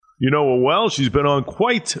You know her well. She's been on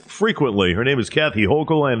quite frequently. Her name is Kathy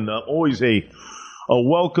Hochul, and always a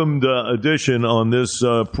welcomed addition on this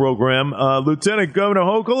program. Lieutenant Governor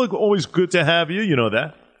Hochul, always good to have you. You know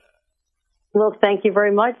that. Well, thank you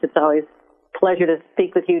very much. It's always a pleasure to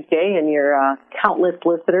speak with you, Jay, and your countless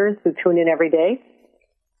listeners who tune in every day.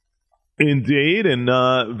 Indeed, and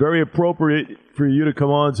very appropriate for you to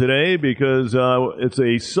come on today because it's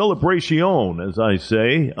a celebration, as I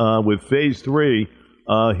say, with Phase 3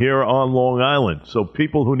 here on Long Island. So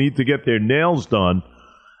people who need to get their nails done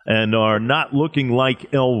and are not looking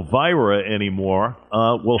like Elvira anymore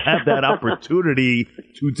will have that opportunity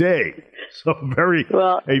today. So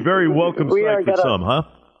a very welcome sight for some, huh?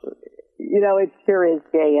 You know, it sure is,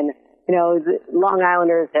 Jay. And, you know, Long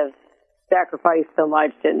Islanders have sacrificed so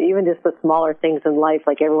much, and even just the smaller things in life,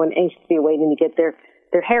 like everyone anxiously waiting to get their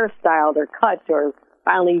hairstyle, their cut, or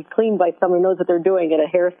finally cleaned by someone who knows what they're doing at a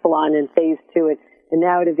hair salon in Phase 2. And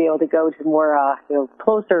now to be able to go to more,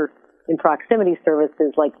 closer in proximity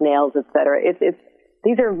services like nails, et cetera.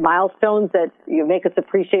 These are milestones that make us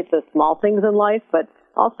appreciate the small things in life, but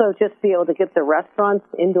also just be able to get the restaurants,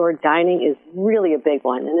 indoor dining is really a big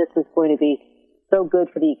one. And this is going to be so good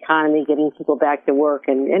for the economy, getting people back to work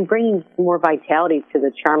and bringing more vitality to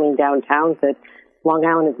the charming downtowns that Long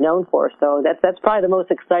Island is known for. So that's probably the most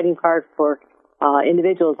exciting part for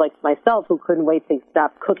individuals like myself who couldn't wait to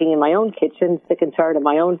stop cooking in my own kitchen, sick and tired of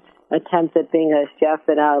my own attempts at being a chef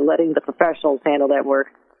and letting the professionals handle that work.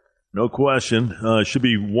 No question. Should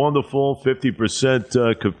be wonderful,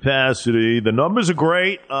 50% capacity. The numbers are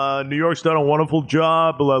great. New York's done a wonderful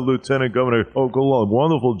job. Lieutenant Governor Hochul, a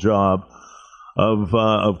wonderful job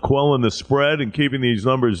of quelling the spread and keeping these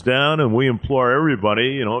numbers down. And we implore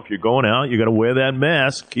everybody, if you're going out, you got to wear that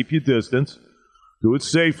mask, keep your distance. Do it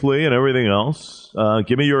safely and everything else.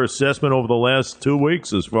 Give me your assessment over the last 2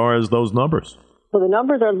 weeks as far as those numbers. Well, the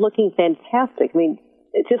numbers are looking fantastic. I mean,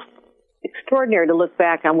 it's just extraordinary to look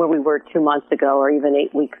back on where we were 2 months ago or even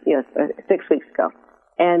 8 weeks, 6 weeks ago.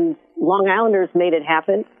 And Long Islanders made it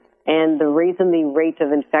happen. And the reason the rate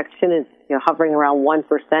of infection is hovering around 1%,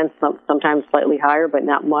 sometimes slightly higher, but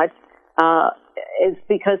not much, is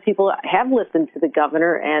because people have listened to the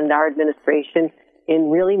governor and our administration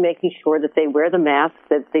in really making sure that they wear the mask,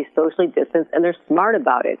 that they socially distance, and they're smart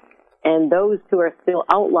about it. And those who are still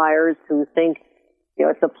outliers who think,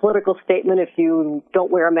 it's a political statement if you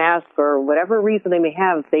don't wear a mask or whatever reason they may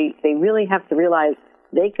have, they really have to realize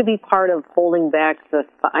they could be part of holding back the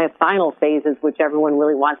final phases, which everyone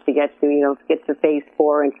really wants to get to, get to Phase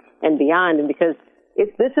 4 and beyond. And because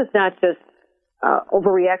this is not just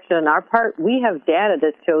overreaction on our part, we have data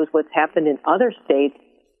that shows what's happened in other states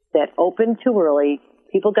that opened too early.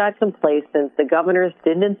 People got complacent. The governors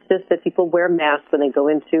didn't insist that people wear masks when they go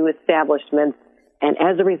into establishments. And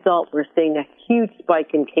as a result, we're seeing a huge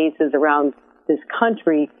spike in cases around this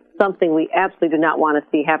country, something we absolutely do not want to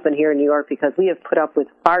see happen here in New York because we have put up with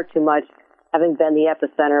far too much, having been the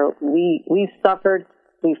epicenter. We've suffered.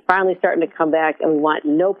 We're finally starting to come back, and we want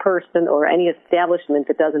no person or any establishment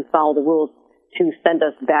that doesn't follow the rules to send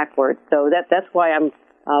us backwards. So that's why I'm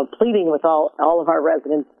pleading with all of our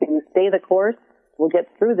residents to stay the course. We'll get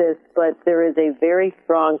through this, but there is a very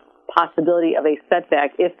strong possibility of a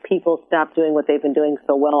setback if people stop doing what they've been doing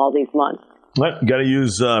so well all these months. Got to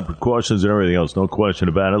use precautions and everything else, no question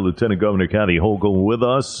about it. Lieutenant Governor Kathy Hochul with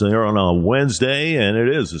us here on a Wednesday, and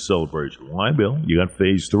it is a celebration. Why, Bill? You got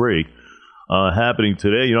Phase 3 happening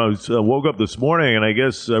today. I woke up this morning, and I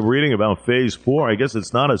guess reading about Phase 4, I guess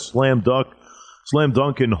it's not a slam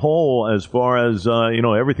dunk in whole as far as,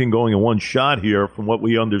 everything going in one shot here from what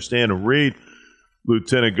we understand and read.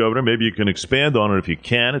 Lieutenant Governor, maybe you can expand on it if you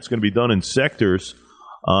can. It's going to be done in sectors.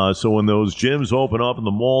 So when those gyms open up and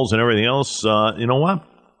the malls and everything else, you know what?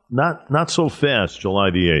 Not so fast,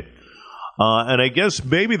 July the 8th. And I guess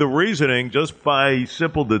maybe the reasoning, just by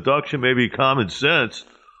simple deduction, maybe common sense,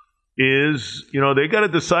 is, they got to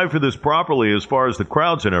decipher this properly as far as the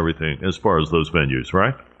crowds and everything, as far as those venues,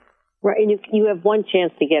 right? Right, and you have one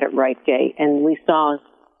chance to get it right, Jay, and we saw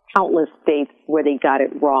countless states where they got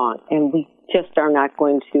it wrong, and we just are not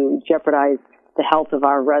going to jeopardize the health of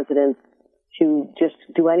our residents to just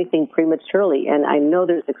do anything prematurely. And I know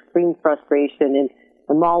there's extreme frustration in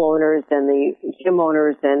the mall owners and the gym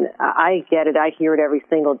owners, and I get it. I hear it every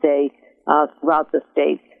single day throughout the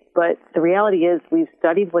state. But the reality is we've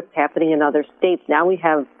studied what's happening in other states. Now we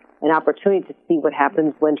have an opportunity to see what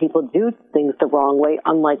happens when people do things the wrong way,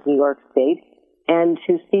 unlike New York State, and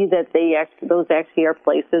to see that those actually are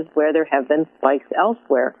places where there have been spikes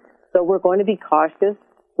elsewhere. So we're going to be cautious.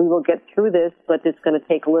 We will get through this, but it's going to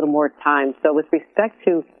take a little more time. So with respect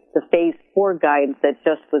to the phase 4 guidance that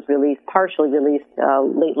just was released, partially released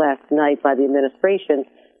late last night by the administration.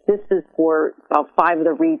 This is for about 5 of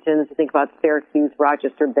the regions. Think about Syracuse,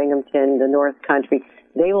 Rochester, Binghamton, the North Country.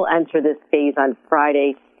 They will enter this phase on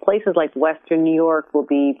Friday. Places like Western New York will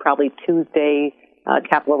be probably Tuesday,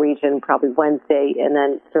 Capital Region probably Wednesday, and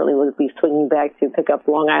then certainly we'll be swinging back to pick up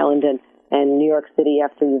Long Island and New York City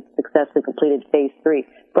after you've successfully completed phase 3.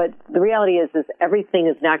 But the reality is everything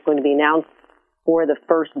is not going to be announced for the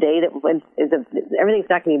first day. Everything's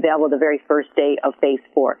not going to be available the very first day of phase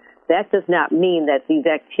 4. That does not mean that these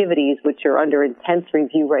activities, which are under intense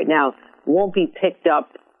review right now, won't be picked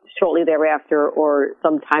up shortly thereafter or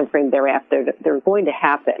some time frame thereafter. They're going to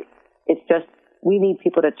happen. It's just we need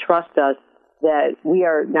people to trust us that we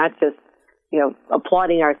are not just,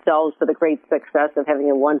 applauding ourselves for the great success of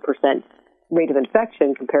having a 1% rate of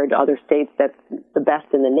infection compared to other states that's the best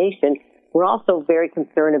in the nation. We're also very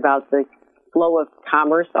concerned about the flow of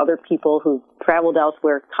commerce, other people who've traveled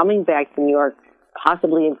elsewhere coming back to New York,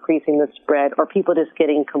 possibly increasing the spread, or people just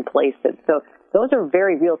getting complacent. So those are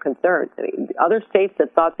very real concerns. I mean, other states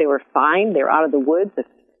that thought they were fine, they were out of the woods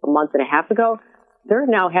a month and a half ago, they're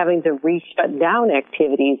now having to re-shut down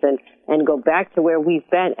activities and go back to where we've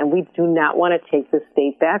been, and we do not want to take the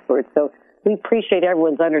state backwards. So we appreciate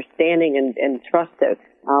everyone's understanding and trust that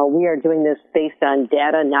we are doing this based on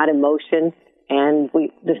data, not emotion, and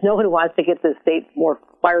there's no one who wants to get the state more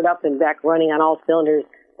fired up and back running on all cylinders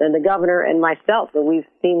than the governor and myself. And we've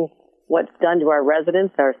seen what's done to our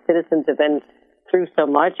residents. Our citizens have been through so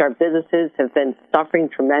much. Our businesses have been suffering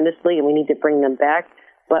tremendously, and we need to bring them back.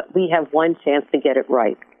 But we have one chance to get it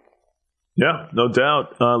right. Yeah, no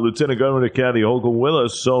doubt. Lieutenant Governor Kathy Hochul with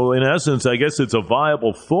us. So, in essence, I guess it's a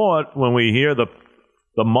viable thought when we hear the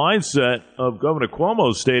mindset of Governor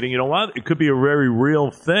Cuomo stating, you know what, it could be a very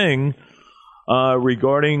real thing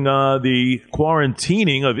regarding the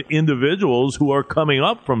quarantining of individuals who are coming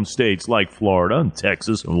up from states like Florida and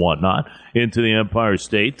Texas and whatnot into the Empire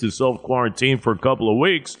State to self-quarantine for a couple of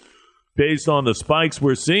weeks based on the spikes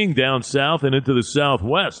we're seeing down south and into the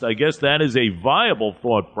Southwest. I guess that is a viable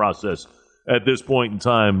thought process at this point in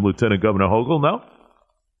time, Lieutenant Governor Hochul, no?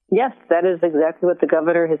 Yes, that is exactly what the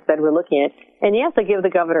governor has said we're looking at. And you have to give the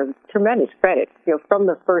governor tremendous credit. From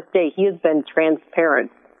the first day, he has been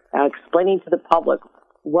transparent, explaining to the public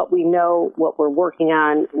what we know, what we're working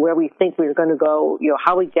on, where we think we're going to go,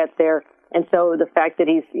 how we get there. And so the fact that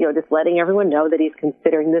he's, just letting everyone know that he's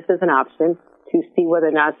considering this as an option to see whether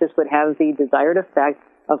or not this would have the desired effect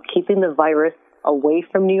of keeping the virus away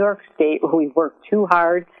from New York State, where we've worked too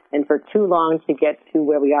hard and for too long to get to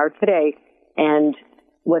where we are today. And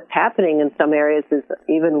what's happening in some areas is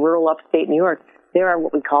even rural upstate New York, there are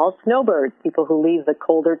what we call snowbirds, people who leave the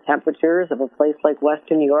colder temperatures of a place like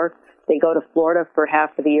Western New York. They go to Florida for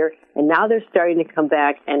half of the year, and now they're starting to come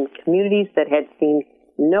back, and communities that had seen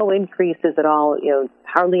no increases at all,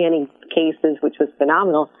 hardly any cases, which was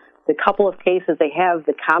phenomenal. The couple of cases they have,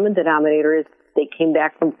 the common denominator is they came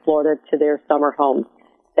back from Florida to their summer homes.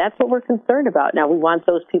 That's what we're concerned about. Now, we want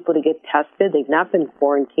those people to get tested. They've not been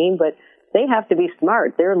quarantined, but they have to be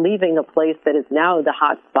smart. They're leaving a place that is now the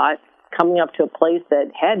hot spot, coming up to a place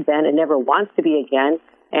that had been and never wants to be again.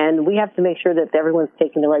 And we have to make sure that everyone's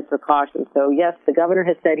taking the right precautions. So, yes, the governor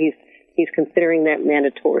has said he's considering that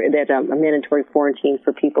a mandatory quarantine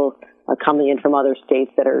for people coming in from other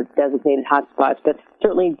states that are designated hotspots. But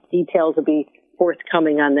certainly details will be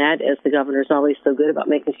forthcoming on that, as the governor is always so good about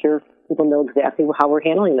making sure people know exactly how we're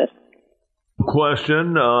handling this.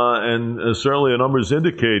 Question, and certainly the numbers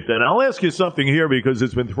indicate that. I'll ask you something here because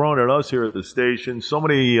it's been thrown at us here at the station. So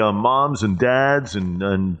many moms and dads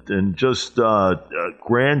and just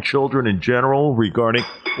grandchildren in general regarding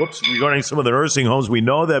some of the nursing homes. We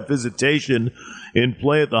know that visitation in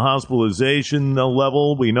play at the hospitalization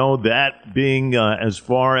level. We know that being as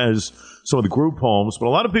far as some of the group homes. But a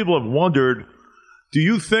lot of people have wondered, do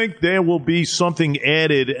you think there will be something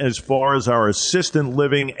added as far as our assisted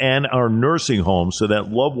living and our nursing homes so that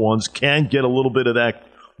loved ones can get a little bit of that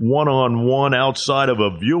one-on-one outside of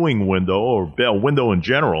a viewing window or a window in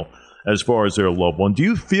general as far as their loved one? Do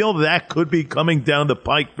you feel that could be coming down the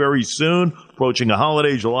pike very soon, approaching a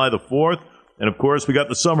holiday, July the 4th? And, of course, we got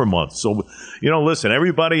the summer months. So, listen,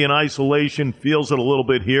 everybody in isolation feels it a little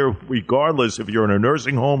bit here, regardless if you're in a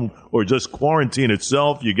nursing home or just quarantine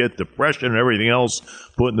itself. You get depression and everything else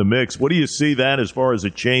put in the mix. What do you see that as far as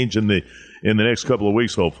a change in the next couple of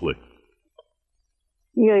weeks, hopefully?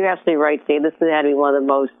 You're absolutely right, Dave. This had to be one of the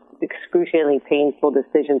most excruciatingly painful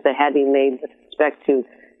decisions that had to be made with respect to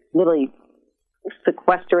literally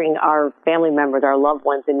sequestering our family members, our loved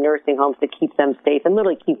ones in nursing homes to keep them safe and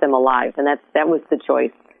literally keep them alive. And that was the choice.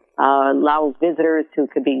 allow visitors who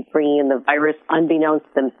could be bringing in the virus unbeknownst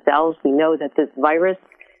to themselves. We know that this virus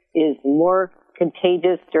is more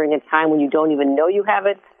contagious during a time when you don't even know you have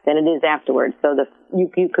it than it is afterwards. So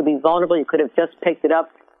you could be vulnerable. You could have just picked it up.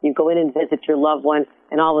 You go in and visit your loved one,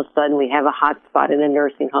 and all of a sudden we have a hot spot in a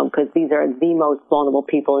nursing home because these are the most vulnerable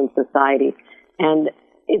people in society. And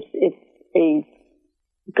it's a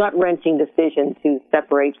gut-wrenching decision to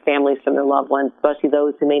separate families from their loved ones, especially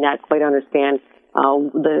those who may not quite understand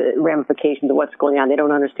the ramifications of what's going on. They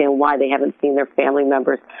don't understand why they haven't seen their family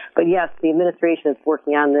members. But yes, the administration is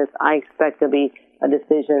working on this. I expect there'll be a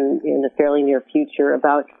decision in the fairly near future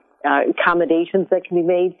about accommodations that can be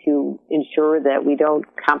made to ensure that we don't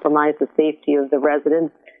compromise the safety of the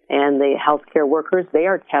residents and the healthcare workers. They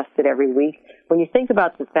are tested every week. When you think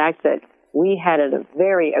about the fact that we had a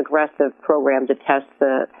very aggressive program to test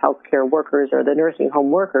the healthcare workers or the nursing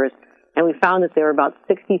home workers, and we found that there were about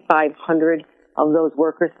 6,500 of those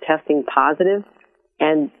workers testing positive,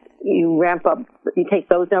 and you take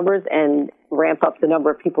those numbers and ramp up the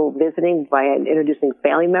number of people visiting by introducing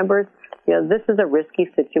family members. This is a risky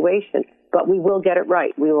situation, but we will get it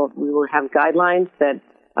right. We will have guidelines that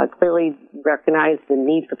clearly recognize the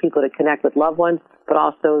need for people to connect with loved ones, but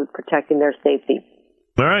also protecting their safety.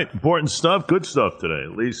 All right, important stuff, good stuff today.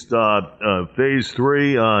 At least Phase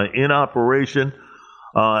 3 in operation.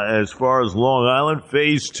 As far as Long Island,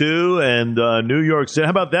 Phase 2, and New York City.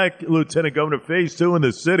 How about that, Lieutenant Governor? Phase 2 in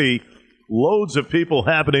the city. Loads of people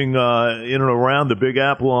happening in and around the Big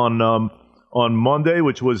Apple on Monday,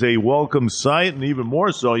 which was a welcome sight, and even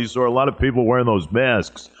more so, you saw a lot of people wearing those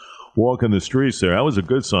masks walking the streets there. That was a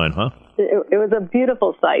good sign, huh? It was a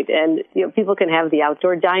beautiful sight, and people can have the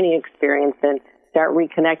outdoor dining experience and start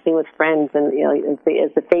reconnecting with friends, and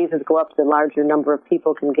as the phases go up, the larger number of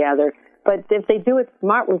people can gather. But if they do it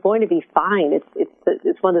smart, we're going to be fine.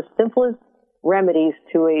 It's one of the simplest remedies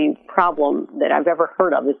to a problem that I've ever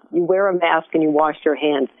heard of. Is you wear a mask and you wash your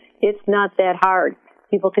hands. It's not that hard.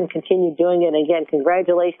 People can continue doing it. And again,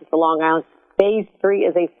 congratulations to Long Island. Phase 3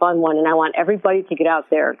 is a fun one, and I want everybody to get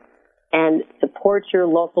out there and support your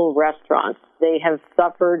local restaurants. They have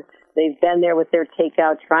suffered. They've been there with their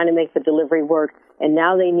takeout, trying to make the delivery work, and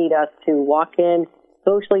now they need us to walk in,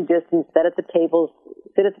 socially distance, sit at the tables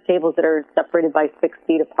that are separated by 6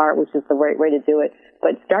 feet apart, which is the right way to do it.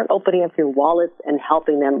 But start opening up your wallets and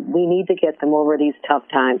helping them. We need to get them over these tough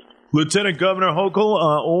times. Lieutenant Governor Hochul,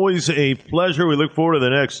 always a pleasure. We look forward to the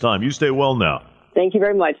next time. You stay well now. Thank you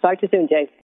very much. Talk to you soon, Jay.